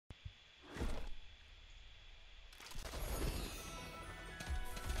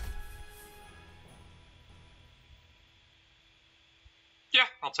Yeah,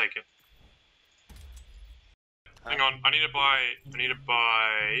 I'll take it. Hang on, I need to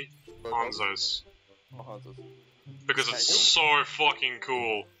buy Hanzo's. Oh, Hanzo's. Because it's so fucking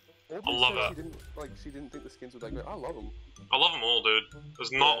cool. I love it. She didn't think the skins were that great. I love them. I love them all, dude.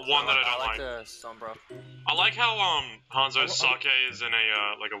 There's not one that I don't like. I like the Sombra. I like how Hanzo's sake is in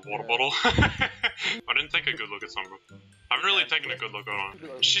a like a water bottle. I didn't take a good look at Sombra. I haven't really taken a good look at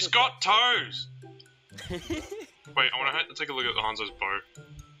her. She's got toes. Wait, I want to take a look at Hanzo's bow.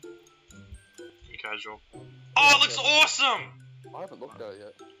 Be casual. Oh, it looks awesome! I haven't looked at it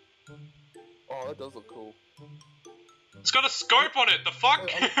yet. Oh, that does look cool. It's got a scope on it. The fuck?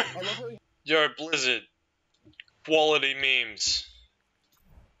 I love it. Yo, Blizzard. Quality memes.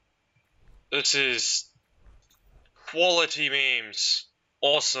 This is quality memes.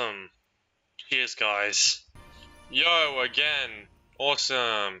 Awesome. Cheers, guys. Yo, again.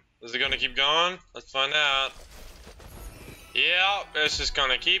 Awesome. Is it gonna keep going? Let's find out. Yeah, it's just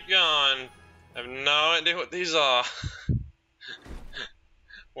gonna keep going. I have no idea what these are.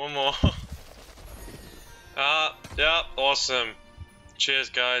 One more. Yeah, awesome. Cheers,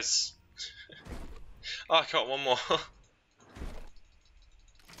 guys. Oh, I got one more.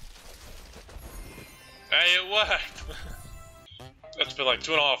 Hey, it worked! It's been like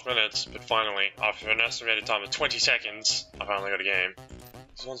 2.5 minutes, but finally, after an estimated time of 20 seconds, I finally got a game.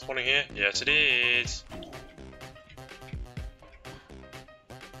 Is one spawning here? Yes, it is.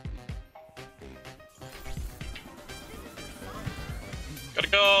 Gotta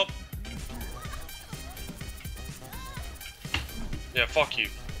go! Yeah, fuck you.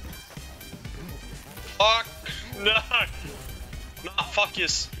 Fuck! No! Nah, fuck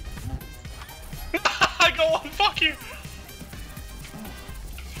yous. I got one, fuck you!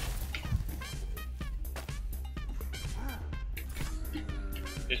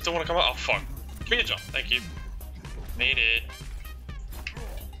 You still wanna come out? Oh fuck. Give me a jump, thank you. Made it.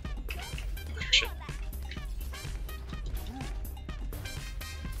 Shit.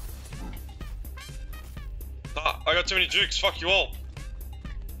 Ah, I got too many jukes, fuck you all.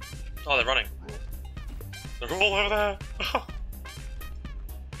 Oh, they're running. They're all over there.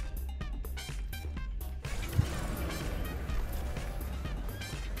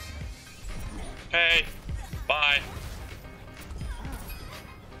 Hey, bye.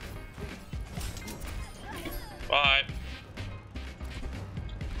 Bye.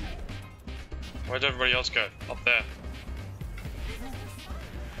 Where'd everybody else go? Up there.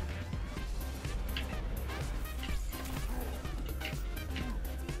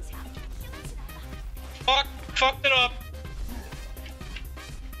 Fuck! Fucked it up!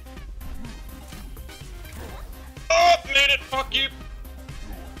 Oh! Made it! Fuck you!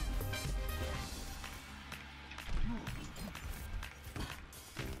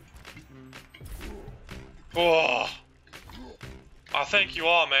 Oh! I think you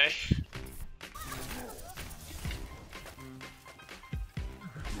are, mate.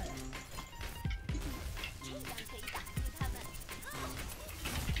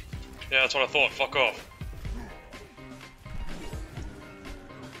 Yeah, that's what I thought. Fuck off.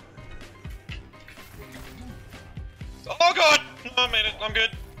 Oh god! No, I made it. I'm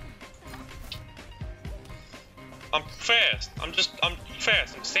good. I'm fast. I'm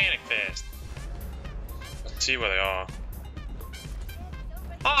fast. I'm standing fast. Let's see where they are.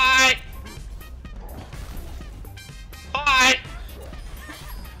 Hi! Hi!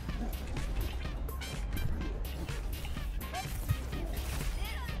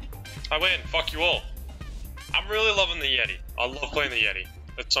 I win. Fuck you all. I'm really loving the Yeti. I love playing the Yeti.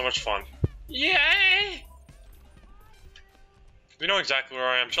 It's so much fun. Yay! You know exactly where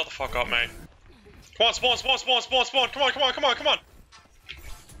I am. Shut the fuck up, mate. Come on, spawn, spawn, spawn, spawn, spawn. Come on, come on, come on, come on.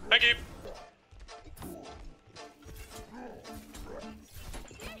 Thank you.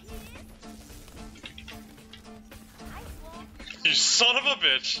 You son of a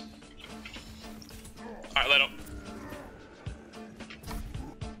bitch. Alright, let up.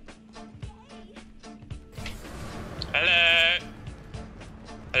 Hello.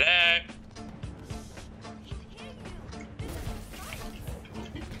 Hello.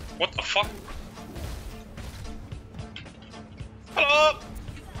 What the fuck? Hello.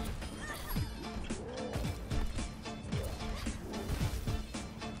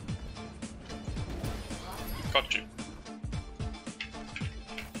 Got you.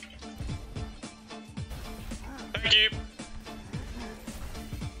 Thank you.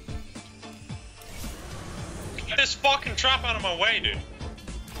 Get this fucking trap out of my way, dude.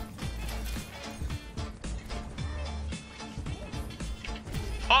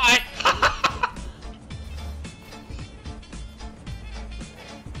 Hi.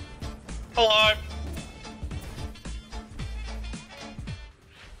 Hello.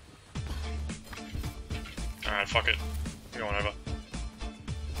 fuck it. I'm going over.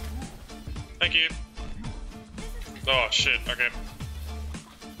 Thank you. Oh shit, okay.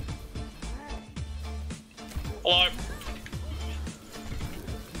 Hello.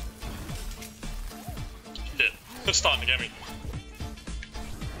 Shit, it's starting to get me.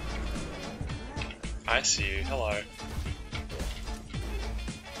 I see you, hello.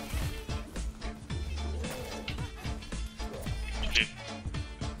 Shit.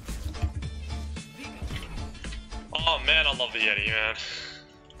 Oh man, I love the Yeti, man.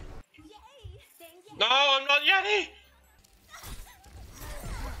 No, I'm not Yeti!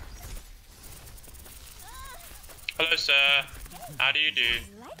 Hello, sir. How do you do?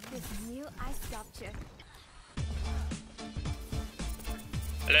 I like this new ice sculpture.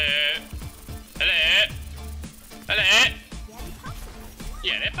 Hello? Hello? Hello?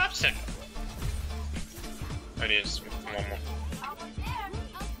 Yeah, they're popsicle. I need one more.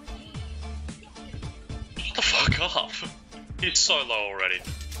 Shut the fuck up. He's so low already.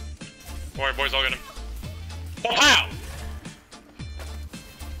 Don't worry, boys, I'll get him. Oh, pow!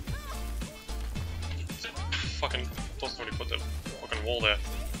 Fucking doesn't really put the fucking wall there.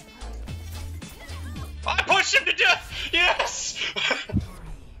 I pushed him to death! Yes!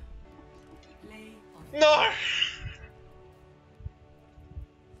 No!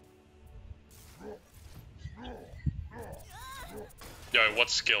 Yo, what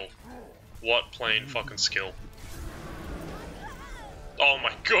skill? What plain fucking skill? Oh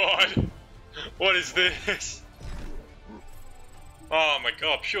my god! What is this? Oh my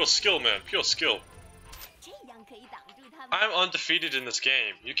god, pure skill, man, pure skill. I'm undefeated in this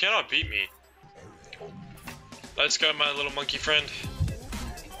game. You cannot beat me. Let's go, my little monkey friend.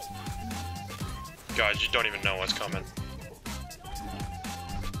 God, you don't even know what's coming.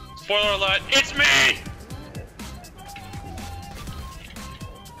 Spoiler alert, it's me!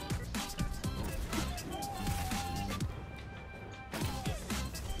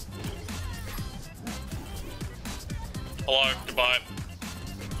 Hello, goodbye.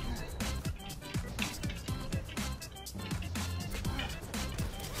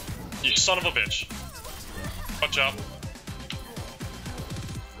 You son of a bitch. Watch out.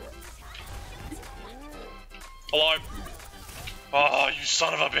 Hello. Oh, you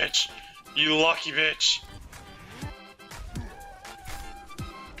son of a bitch. You lucky bitch.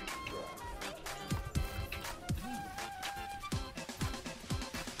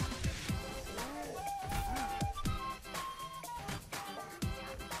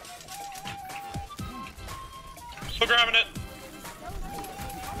 Still grabbing it.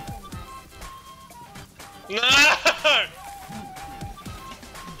 No!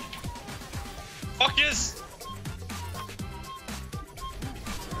 Fuck yes!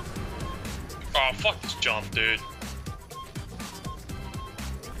 Oh, fuck this jump, dude.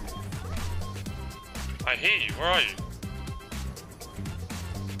 I hear you, where are you?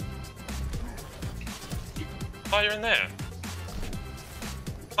 Oh, you're in there.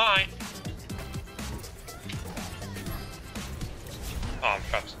 Hi. Oh, I'm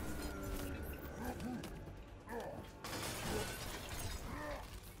trapped.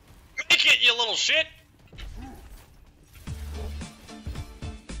 Make it, you little shit!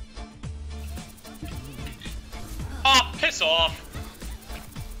 Oh, piss off!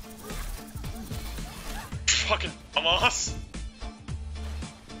 Fucking dumbass!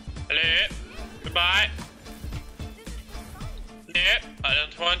 Hello? Goodbye? Nope, I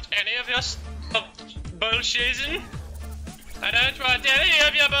don't want any of your bullshitting. I don't want any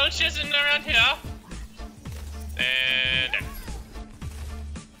of your bullshitting around here. And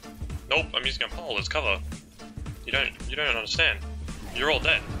nope, I'm using a pole as cover. You don't understand. You're all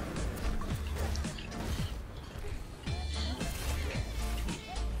dead.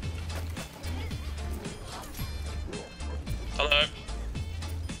 Hello.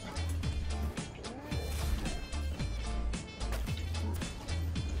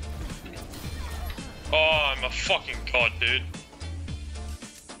 Oh, I'm a fucking god, dude.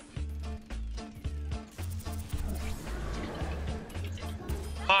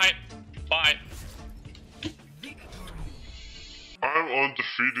 Hi. Bye. I'm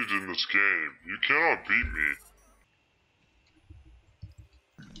undefeated in this game. You cannot beat me.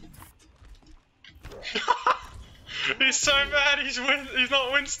 He's so mad. He's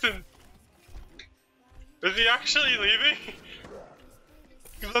not Winston. Is he actually leaving?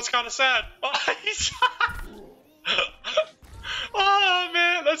 That's kind of sad. Oh, he's oh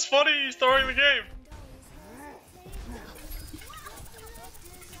man, that's funny. He's throwing the game.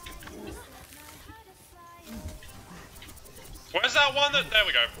 Where's that one that? There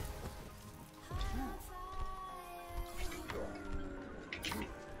we go.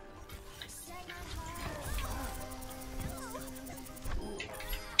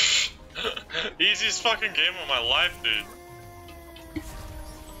 Easiest fucking game of my life, dude.